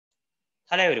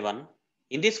Hello everyone.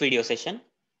 In this video session,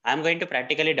 I am going to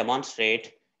practically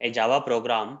demonstrate a Java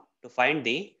program to find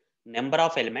the number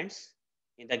of elements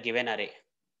in the given array.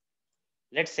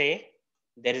 Let's say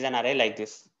there is an array like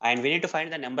this and we need to find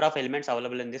the number of elements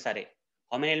available in this array.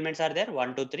 How many elements are there?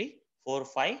 1, 2, 3, 4,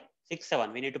 5, 6,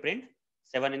 7. We need to print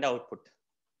 7 in the output.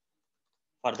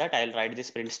 For that, I'll write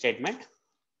this print statement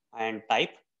and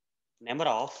type number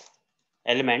of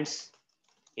elements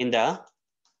in the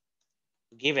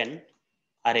given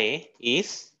array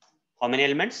is how many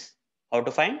elements? How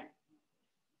to find?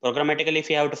 Programmatically, if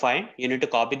you have to find, you need to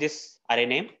copy this array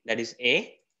name, that is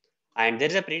A, and there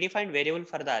is a predefined variable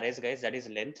for the arrays, guys, that is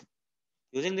length.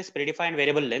 Using this predefined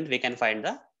variable length, we can find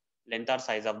the length or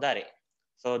size of the array.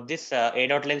 So this A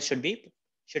dot length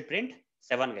should print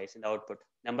 7, guys, in the output.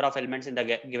 Number of elements in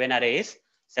the given array is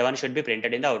 7 should be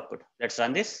printed in the output. Let's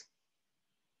run this.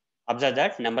 Observe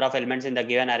that number of elements in the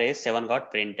given array is 7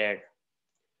 got printed.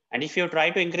 And if you try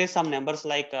to increase some numbers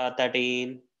like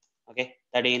 13, okay,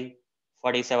 13,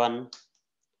 47,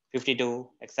 52,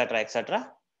 etc.,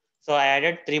 etc. So I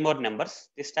added 3 more numbers.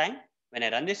 This time, when I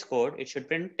run this code, it should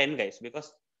print 10, guys,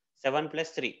 because 7 plus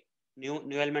 3.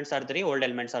 New elements are 3, old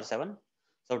elements are 7.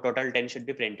 So total 10 should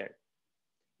be printed.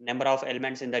 Number of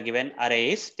elements in the given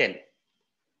array is 10.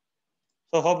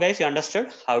 So hope, guys, you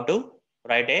understood how to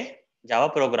write a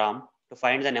Java program to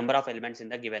find the number of elements in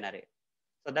the given array.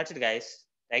 So that's it, guys.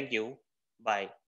 Thank you. Bye.